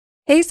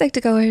Hey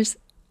Psych2Goers,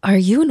 are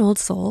you an old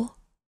soul?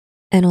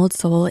 An old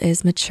soul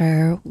is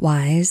mature,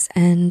 wise,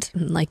 and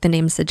like the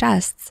name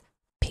suggests,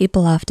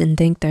 people often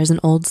think there's an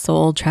old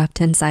soul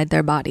trapped inside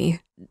their body.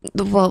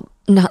 Well,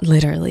 not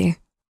literally,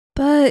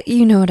 but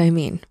you know what I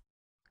mean.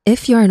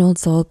 If you're an old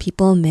soul,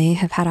 people may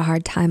have had a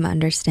hard time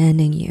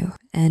understanding you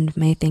and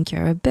may think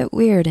you're a bit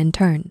weird in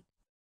turn.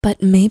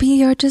 But maybe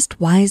you're just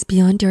wise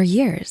beyond your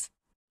years.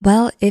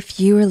 Well, if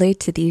you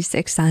relate to these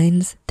 6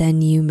 signs,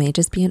 then you may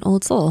just be an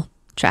old soul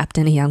trapped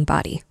in a young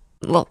body.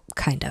 Well,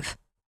 kind of.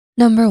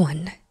 Number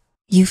 1,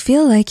 you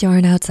feel like you're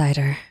an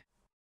outsider.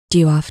 Do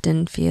you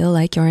often feel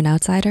like you're an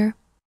outsider?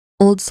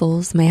 Old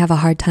souls may have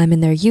a hard time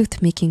in their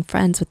youth making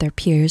friends with their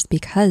peers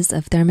because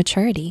of their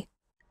maturity.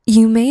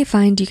 You may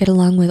find you get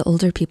along with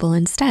older people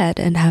instead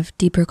and have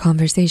deeper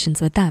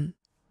conversations with them.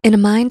 In a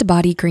Mind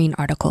Body Green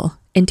article,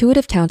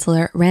 intuitive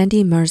counselor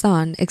Randy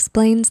Marzon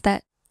explains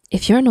that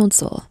if you're an old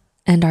soul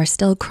and are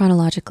still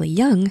chronologically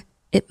young,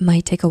 it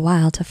might take a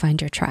while to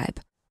find your tribe.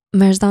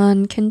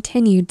 Marzon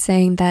continued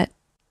saying that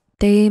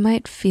they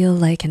might feel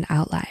like an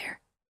outlier,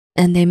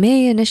 and they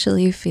may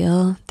initially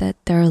feel that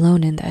they're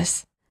alone in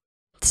this.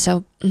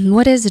 So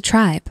what is a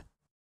tribe?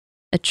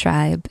 A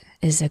tribe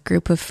is a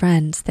group of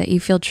friends that you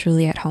feel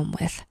truly at home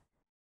with.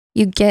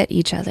 You get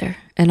each other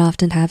and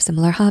often have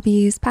similar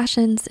hobbies,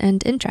 passions,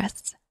 and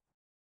interests.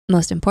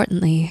 Most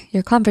importantly,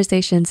 your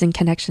conversations and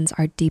connections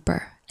are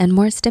deeper and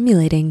more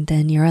stimulating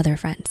than your other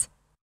friends.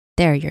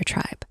 They're your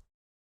tribe.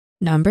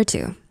 Number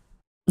 2,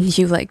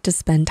 you like to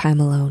spend time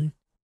alone.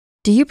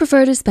 Do you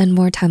prefer to spend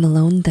more time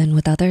alone than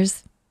with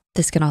others?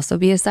 This can also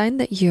be a sign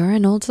that you're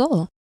an old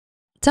soul.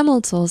 Some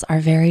old souls are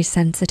very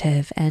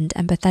sensitive and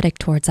empathetic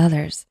towards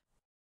others.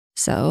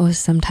 So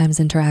sometimes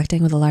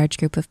interacting with a large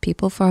group of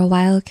people for a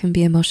while can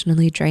be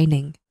emotionally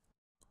draining.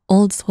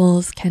 Old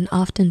souls can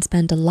often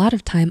spend a lot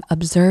of time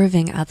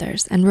observing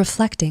others and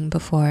reflecting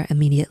before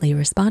immediately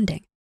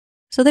responding.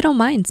 So they don't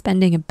mind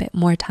spending a bit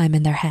more time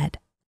in their head.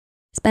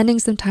 Spending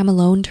some time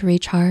alone to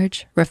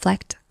recharge,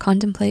 reflect,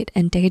 contemplate,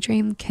 and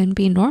daydream can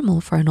be normal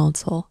for an old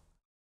soul.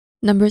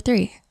 Number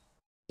 3,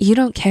 you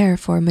don't care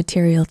for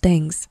material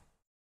things.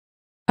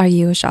 Are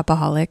you a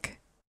shopaholic?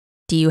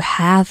 Do you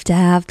have to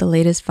have the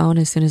latest phone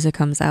as soon as it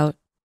comes out?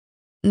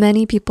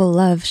 Many people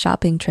love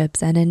shopping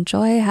trips and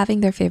enjoy having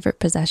their favorite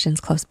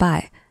possessions close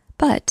by,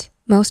 but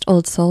most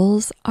old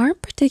souls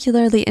aren't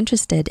particularly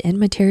interested in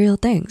material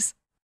things.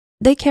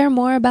 They care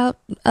more about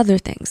other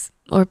things,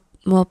 or,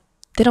 well,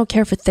 they don't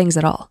care for things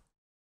at all.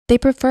 They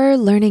prefer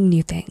learning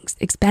new things,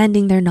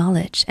 expanding their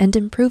knowledge, and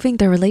improving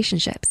their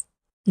relationships.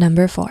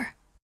 Number 4,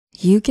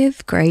 you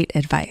give great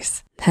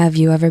advice. Have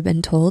you ever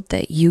been told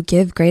that you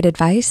give great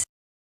advice?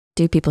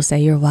 Do people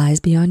say you're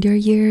wise beyond your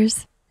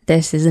years?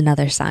 This is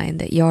another sign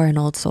that you're an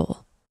old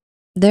soul.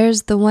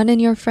 There's the one in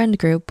your friend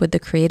group with the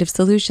creative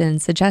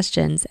solutions,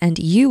 suggestions, and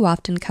you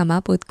often come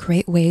up with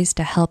great ways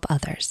to help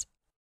others.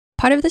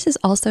 Part of this is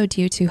also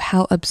due to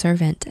how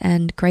observant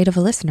and great of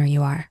a listener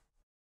you are.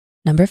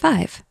 Number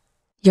 5,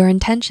 your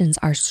intentions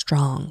are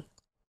strong.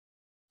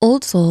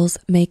 Old souls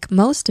make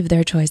most of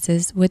their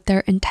choices with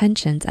their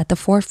intentions at the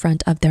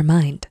forefront of their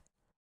mind.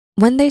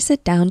 When they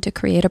sit down to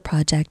create a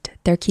project,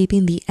 they're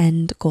keeping the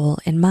end goal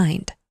in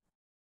mind.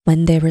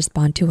 When they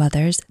respond to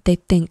others, they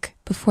think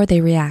before they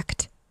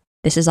react.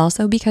 This is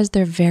also because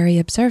they're very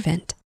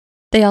observant.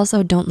 They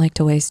also don't like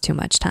to waste too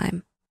much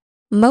time.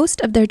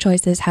 Most of their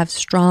choices have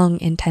strong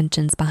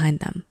intentions behind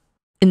them.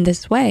 In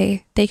this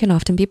way, they can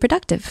often be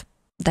productive.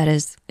 That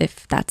is,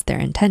 if that's their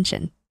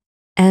intention.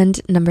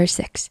 And number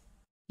 6,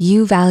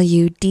 you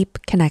value deep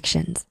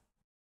connections.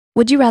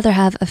 Would you rather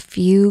have a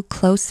few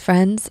close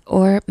friends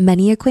or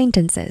many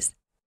acquaintances?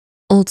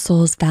 Old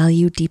souls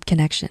value deep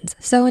connections,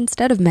 so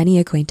instead of many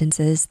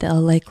acquaintances, they'll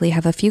likely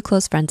have a few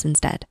close friends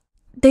instead.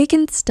 They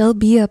can still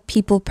be a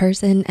people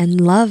person and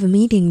love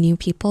meeting new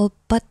people,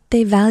 but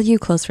they value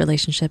close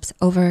relationships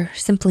over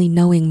simply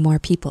knowing more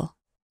people.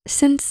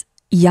 Since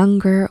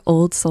younger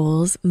old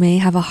souls may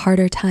have a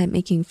harder time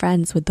making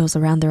friends with those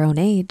around their own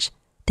age,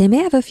 they may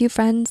have a few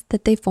friends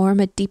that they form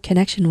a deep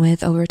connection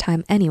with over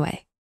time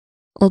anyway.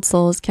 Old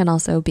souls can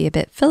also be a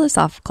bit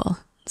philosophical,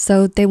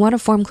 so they want to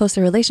form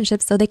closer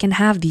relationships so they can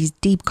have these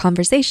deep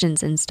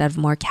conversations instead of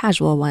more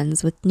casual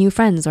ones with new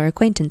friends or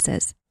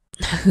acquaintances.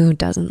 Who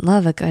doesn't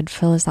love a good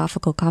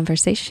philosophical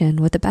conversation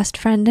with a best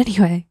friend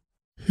anyway?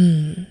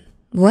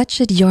 What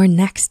should your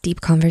next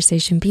deep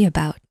conversation be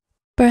about?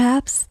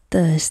 Perhaps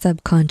the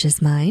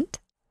subconscious mind?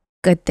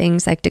 Good thing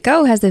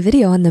Psych2Go has a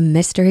video on the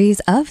mysteries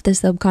of the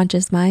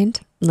subconscious mind,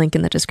 link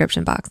in the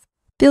description box.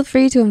 Feel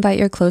free to invite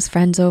your close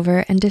friends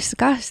over and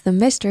discuss the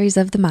mysteries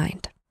of the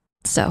mind.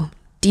 So,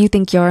 do you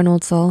think you're an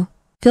old soul?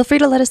 Feel free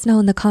to let us know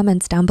in the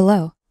comments down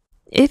below.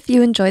 If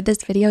you enjoyed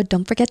this video,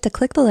 don't forget to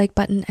click the like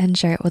button and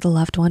share it with a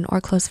loved one or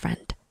close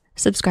friend.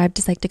 Subscribe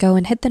to Psych2Go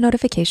and hit the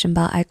notification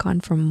bell icon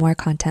for more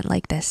content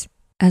like this.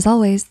 As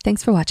always,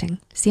 thanks for watching.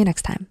 See you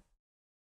next time.